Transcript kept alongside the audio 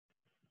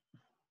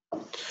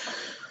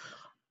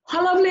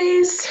Hi,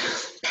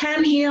 lovelies.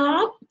 Pam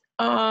here.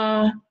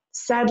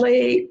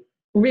 Sadly,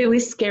 really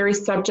scary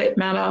subject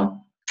matter.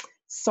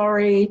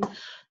 Sorry,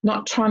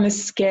 not trying to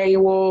scare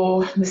you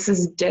all. This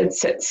is dead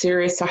set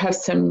serious. I have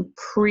some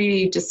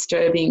pretty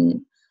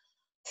disturbing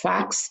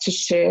facts to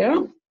share.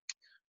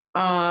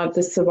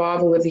 The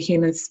survival of the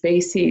human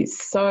species.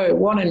 So,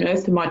 what on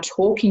earth am I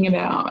talking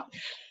about?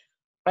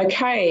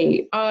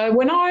 Okay,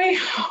 when I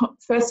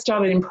first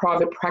started in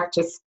private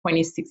practice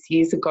 26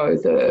 years ago,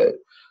 the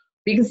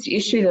biggest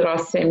issue that I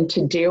seem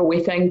to deal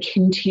with and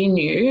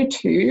continue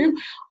to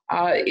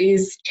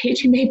is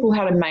teaching people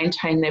how to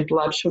maintain their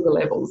blood sugar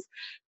levels.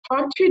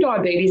 Type 2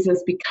 diabetes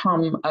has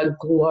become a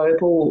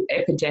global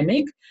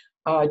epidemic.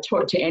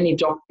 Talk to any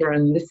doctor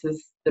and this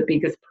is the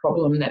biggest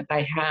problem that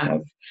they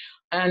have.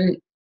 And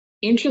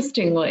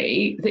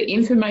interestingly, the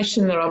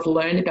information that I've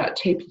learned about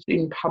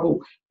teaching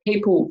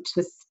people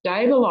to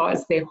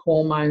stabilise their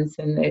hormones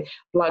and their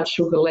blood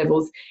sugar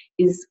levels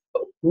is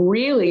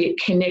really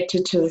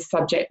connected to the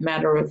subject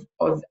matter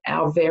of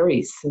our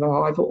very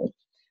survival.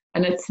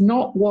 And it's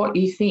not what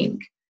you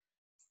think.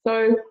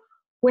 So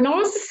when I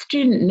was a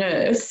student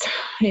nurse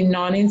in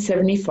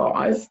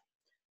 1975,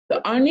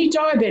 the only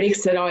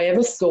diabetics that I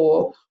ever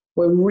saw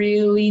were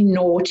really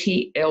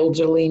naughty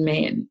elderly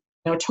men.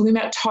 Now, we're talking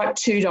about type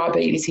 2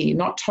 diabetes here,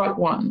 not type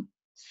 1.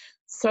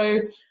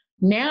 So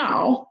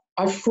now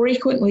I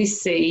frequently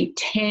see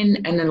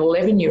 10 and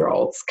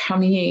 11-year-olds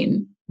coming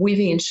in with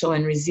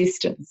insulin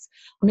resistance.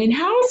 I mean,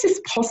 how is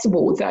this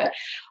possible that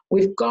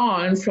we've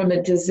gone from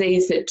a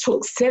disease that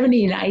took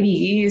 70 and 80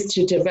 years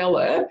to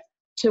develop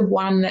to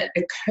one that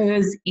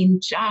occurs in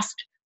just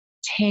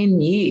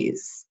 10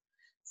 years?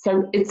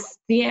 So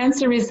the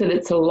answer is that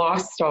it's a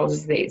lifestyle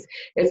disease.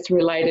 It's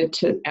related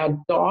to our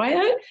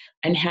diet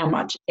and how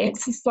much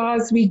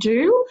exercise we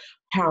do,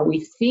 how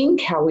we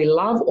think, how we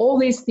love, all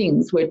these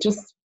things. We're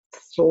just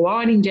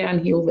sliding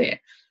downhill there.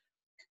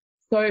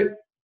 So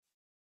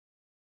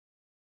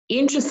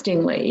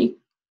interestingly,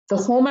 the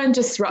hormone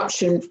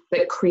disruption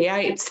that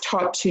creates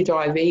type 2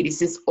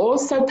 diabetes is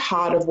also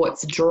part of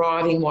what's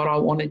driving what I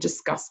want to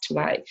discuss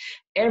today.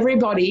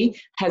 Everybody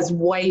has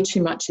way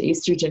too much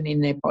estrogen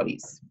in their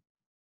bodies.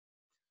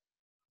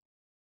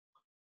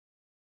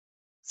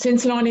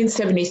 Since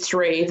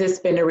 1973, there's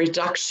been a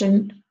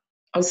reduction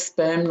of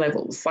sperm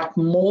levels, like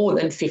more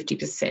than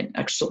 50%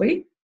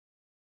 actually.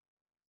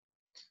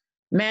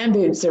 Man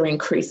boobs are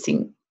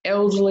increasing.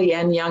 Elderly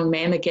and young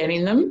men are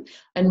getting them.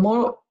 And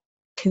more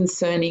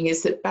concerning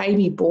is that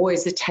baby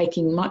boys are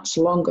taking much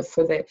longer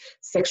for their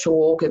sexual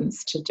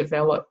organs to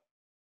develop.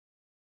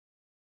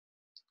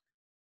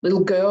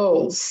 Little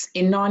girls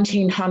in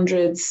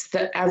 1900s,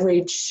 the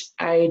average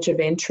age of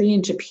entry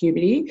into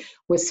puberty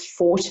was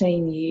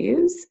 14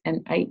 years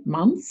and 8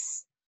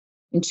 months.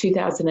 In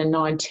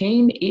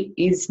 2019, it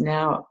is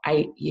now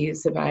 8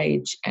 years of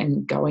age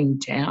and going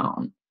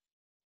down.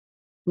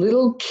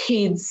 Little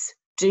kids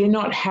do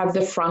not have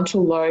the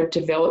frontal lobe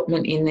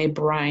development in their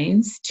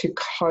brains to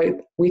cope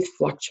with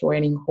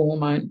fluctuating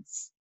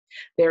hormones.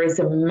 There is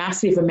a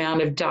massive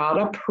amount of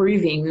data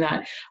proving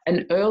that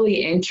an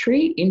early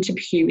entry into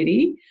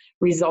puberty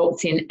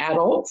results in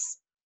adults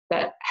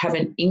that have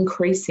an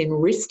increase in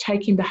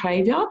risk-taking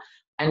behaviour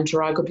and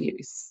drug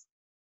abuse.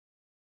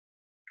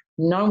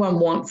 No one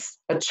wants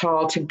a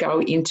child to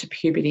go into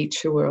puberty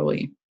too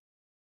early.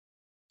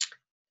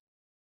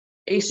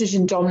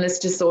 Estrogen dominance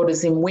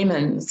disorders in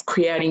women,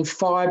 creating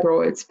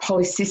fibroids,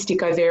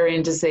 polycystic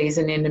ovarian disease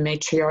and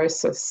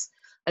endometriosis.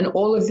 And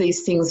all of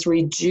these things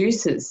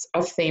reduces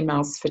a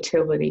female's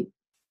fertility.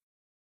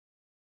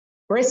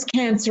 Breast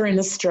cancer in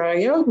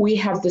Australia, we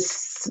have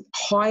the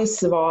highest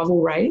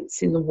survival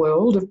rates in the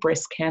world of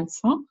breast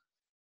cancer,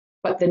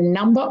 but the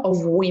number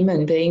of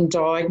women being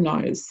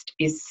diagnosed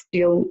is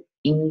still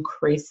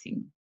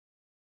increasing.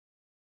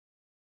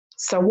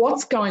 So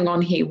what's going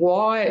on here?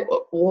 Why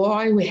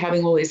are we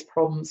having all these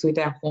problems with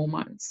our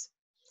hormones?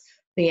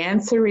 The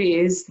answer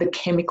is the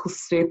chemical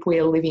soup we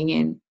are living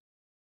in.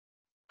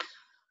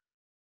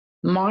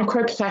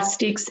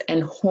 Microplastics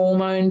and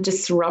hormone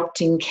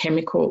disrupting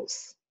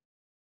chemicals.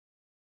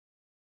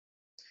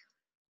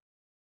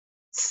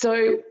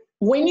 So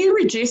when you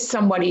reduce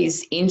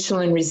somebody's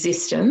insulin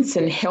resistance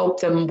and help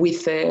them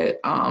with their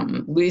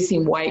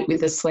losing weight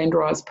with the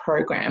Slenderize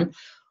program,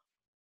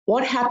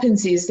 what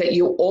happens is that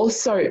you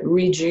also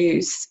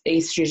reduce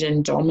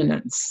estrogen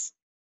dominance.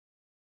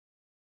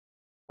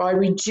 By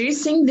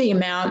reducing the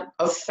amount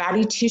of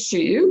fatty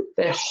tissue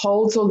that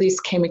holds all these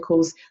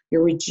chemicals,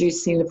 you're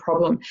reducing the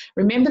problem.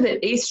 Remember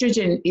that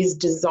estrogen is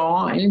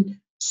designed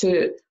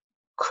to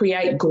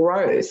create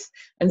growth.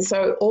 And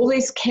so all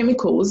these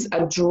chemicals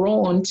are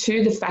drawn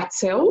to the fat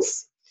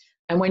cells.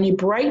 And when you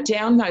break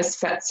down those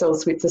fat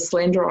cells with the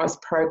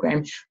Slenderize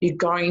program, you're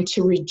going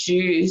to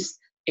reduce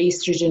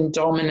estrogen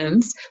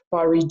dominance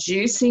by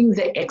reducing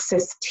the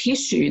excess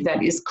tissue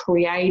that is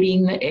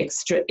creating the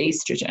extra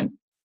estrogen.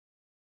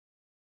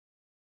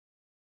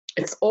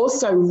 It's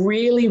also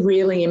really,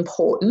 really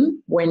important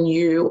when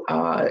you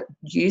are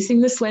using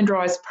the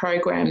Slenderize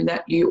program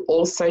that you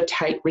also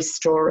take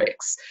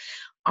Restorex.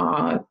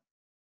 a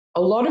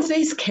lot of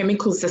these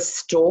chemicals are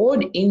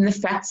stored in the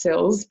fat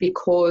cells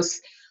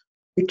because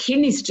the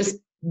kidneys just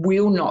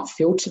will not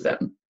filter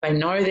them. They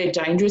know they're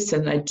dangerous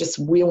and they just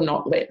will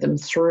not let them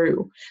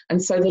through.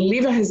 And so the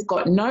liver has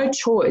got no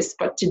choice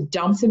but to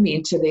dump them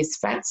into these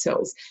fat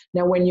cells.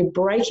 Now, when you're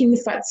breaking the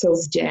fat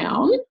cells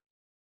down,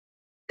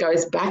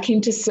 goes back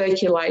into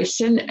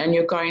circulation, and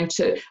you're going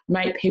to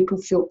make people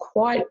feel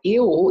quite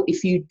ill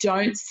if you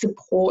don't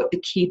support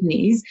the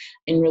kidneys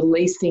in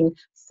releasing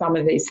some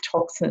of these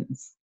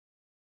toxins.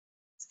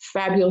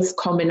 Fabulous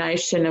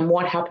combination, and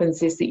what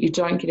happens is that you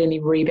don't get any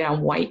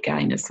rebound weight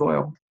gain as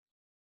well.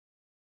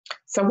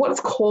 So what's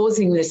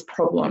causing this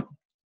problem?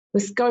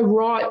 Let's go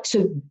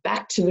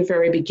back to the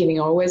very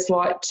beginning. I always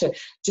like to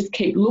just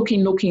keep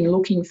looking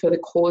for the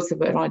cause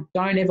of it. I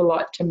don't ever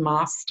like to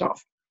mask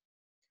stuff.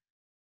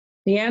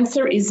 The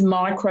answer is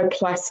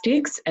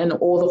microplastics and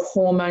all the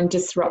hormone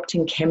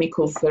disrupting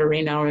chemicals that are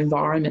in our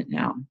environment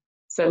now.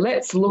 So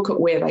let's look at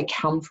where they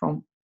come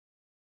from.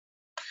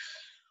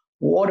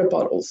 Water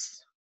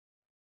bottles.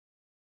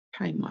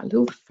 Okay, my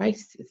little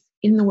face is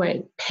in the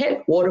way.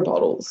 PET water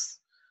bottles.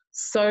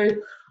 So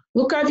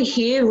look over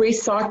here,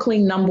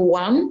 recycling number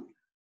 1.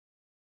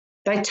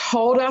 They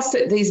told us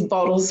that these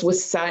bottles were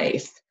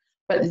safe,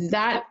 but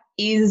that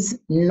is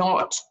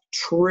not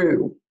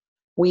true.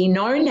 We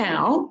know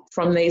now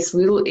from these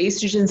little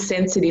estrogen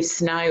sensitive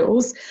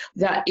snails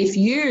that if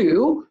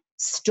you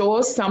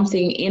store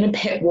something in a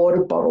PET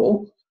water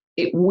bottle,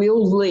 it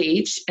will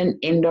leach an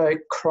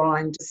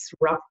endocrine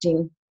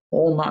disrupting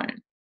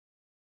hormone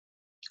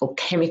or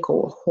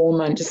chemical,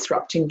 hormone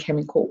disrupting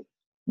chemical.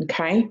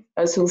 Okay,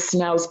 those little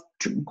snails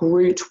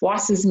grew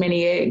twice as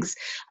many eggs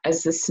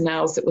as the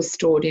snails that were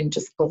stored in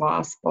just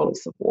glass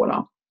bottles of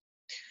water.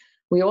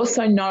 We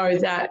also know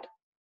that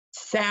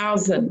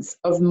thousands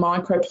of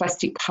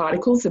microplastic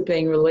particles are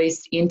being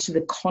released into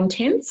the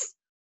contents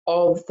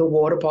of the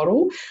water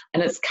bottle,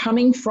 and it's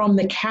coming from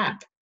the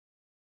cap.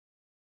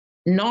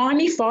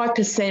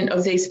 95%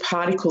 of these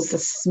particles are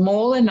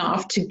small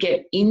enough to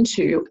get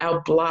into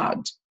our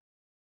blood.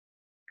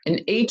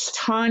 And each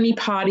tiny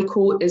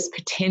particle is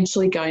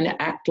potentially going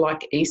to act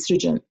like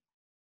estrogen.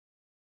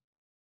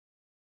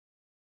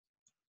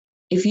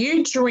 If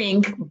you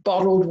drink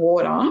bottled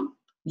water,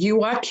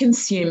 you are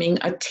consuming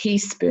a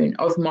teaspoon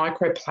of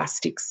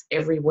microplastics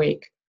every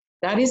week.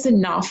 That is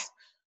enough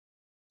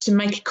to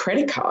make a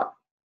credit card.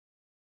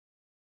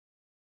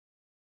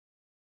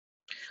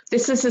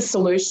 This is a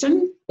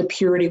solution, the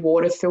Purity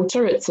water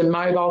filter. It's a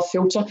mobile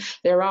filter.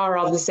 There are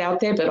others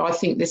out there, but I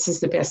think this is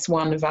the best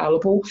one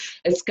available.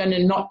 It's going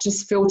to not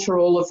just filter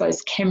all of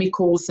those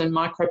chemicals and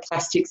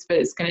microplastics, but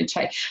it's going to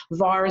take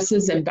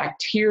viruses and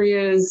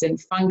bacteria and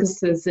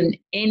funguses and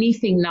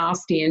anything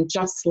nasty and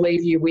just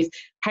leave you with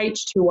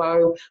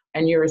H2O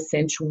and your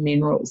essential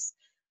minerals.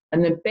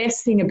 And the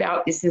best thing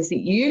about this is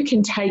that you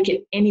can take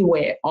it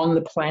anywhere on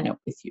the planet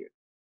with you.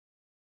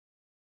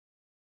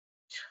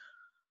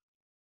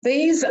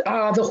 These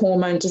are the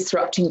hormone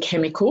disrupting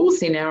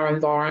chemicals in our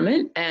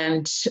environment,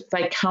 and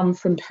they come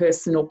from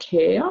personal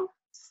care.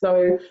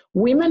 So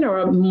women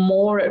are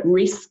more at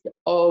risk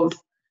of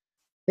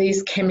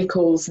these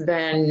chemicals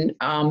than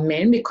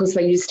men because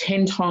they use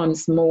 10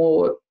 times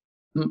more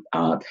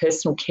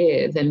personal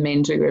care than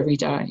men do every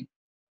day.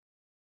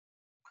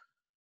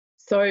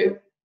 So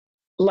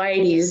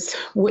ladies,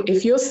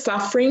 if you're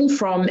suffering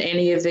from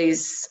any of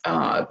these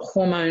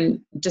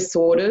hormone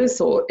disorders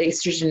or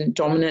estrogen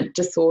dominant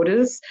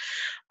disorders,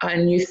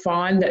 and you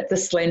find that the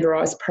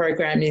Slenderize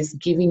program is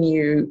giving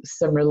you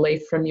some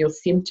relief from your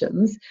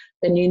symptoms,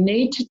 then you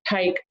need to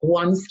take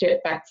one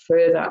step back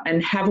further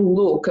and have a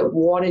look at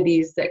what it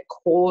is that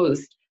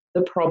caused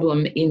the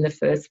problem in the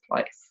first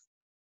place,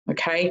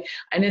 okay?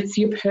 And it's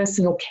your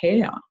personal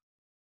care.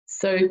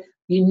 So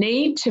you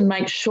need to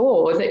make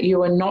sure that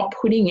you are not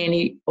putting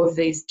any of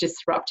these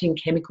disrupting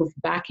chemicals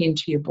back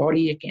into your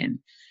body again.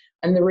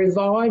 And the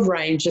Revive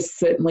range is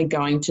certainly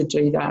going to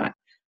do that.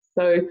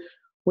 So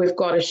we've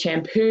got a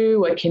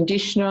shampoo, a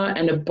conditioner,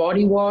 and a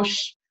body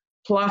wash,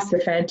 plus a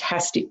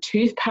fantastic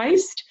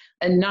toothpaste.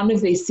 And none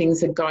of these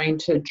things are going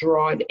to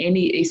drive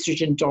any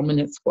estrogen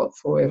dominance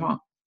whatsoever.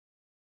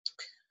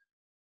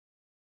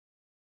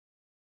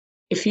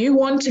 If you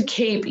want to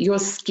keep your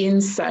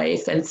skin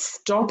safe and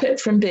stop it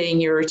from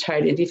being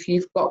irritated, if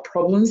you've got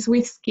problems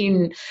with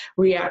skin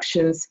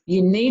reactions,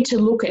 you need to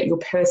look at your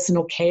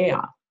personal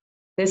care.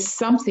 There's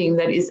something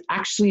that is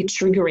actually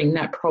triggering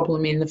that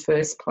problem in the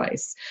first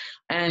place.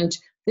 And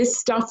this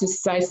stuff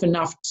is safe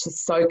enough to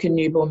soak a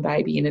newborn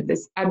baby in it.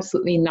 There's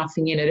absolutely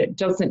nothing in it. It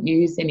doesn't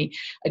use any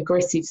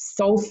aggressive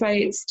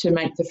sulfates to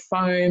make the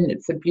foam.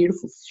 It's a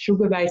beautiful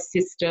sugar-based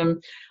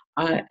system.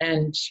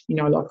 And, you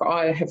know, like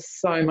I have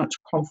so much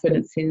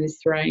confidence in this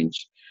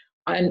range.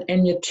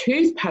 And your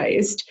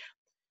toothpaste,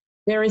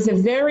 there is a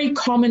very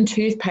common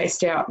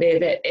toothpaste out there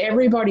that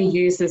everybody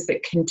uses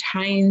that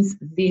contains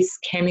this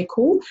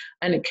chemical,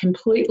 and it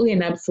completely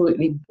and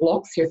absolutely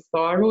blocks your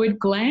thyroid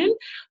gland.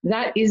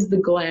 That is the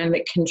gland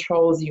that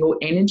controls your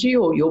energy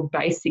or your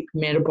basic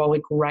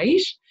metabolic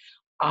rate.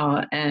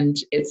 and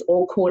it's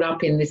all caught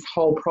up in this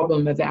whole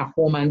problem of our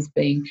hormones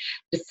being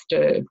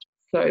disturbed.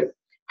 So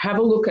have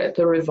a look at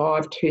the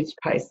Revive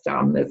toothpaste.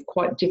 It's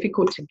quite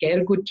difficult to get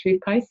a good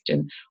toothpaste,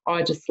 and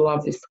I just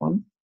love this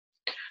one.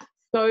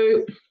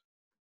 So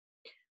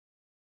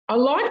I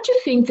like to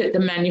think that the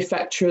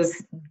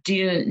manufacturers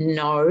didn't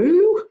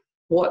know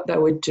what they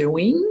were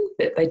doing,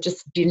 that they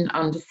just didn't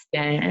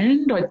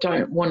understand. I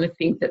don't want to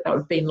think that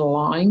they've been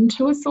lying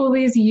to us all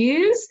these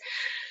years,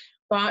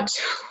 but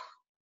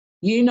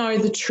you know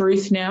the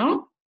truth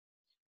now,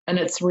 and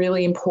it's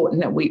really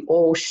important that we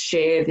all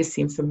share this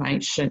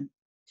information.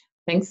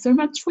 Thanks so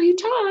much for your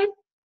time.